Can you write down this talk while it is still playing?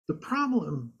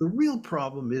The real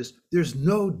problem is there's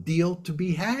no deal to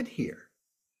be had here,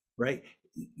 right?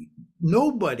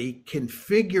 Nobody can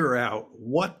figure out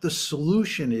what the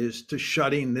solution is to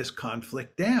shutting this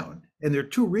conflict down. And there are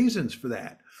two reasons for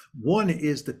that. One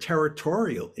is the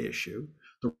territorial issue.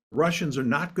 The Russians are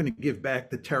not going to give back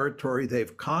the territory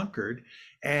they've conquered,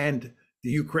 and the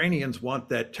Ukrainians want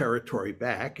that territory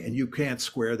back, and you can't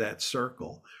square that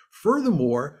circle.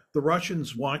 Furthermore, the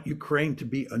Russians want Ukraine to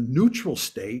be a neutral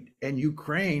state, and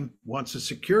Ukraine wants a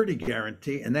security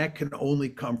guarantee, and that can only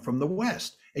come from the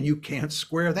West, and you can't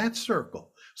square that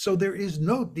circle. So there is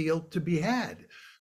no deal to be had.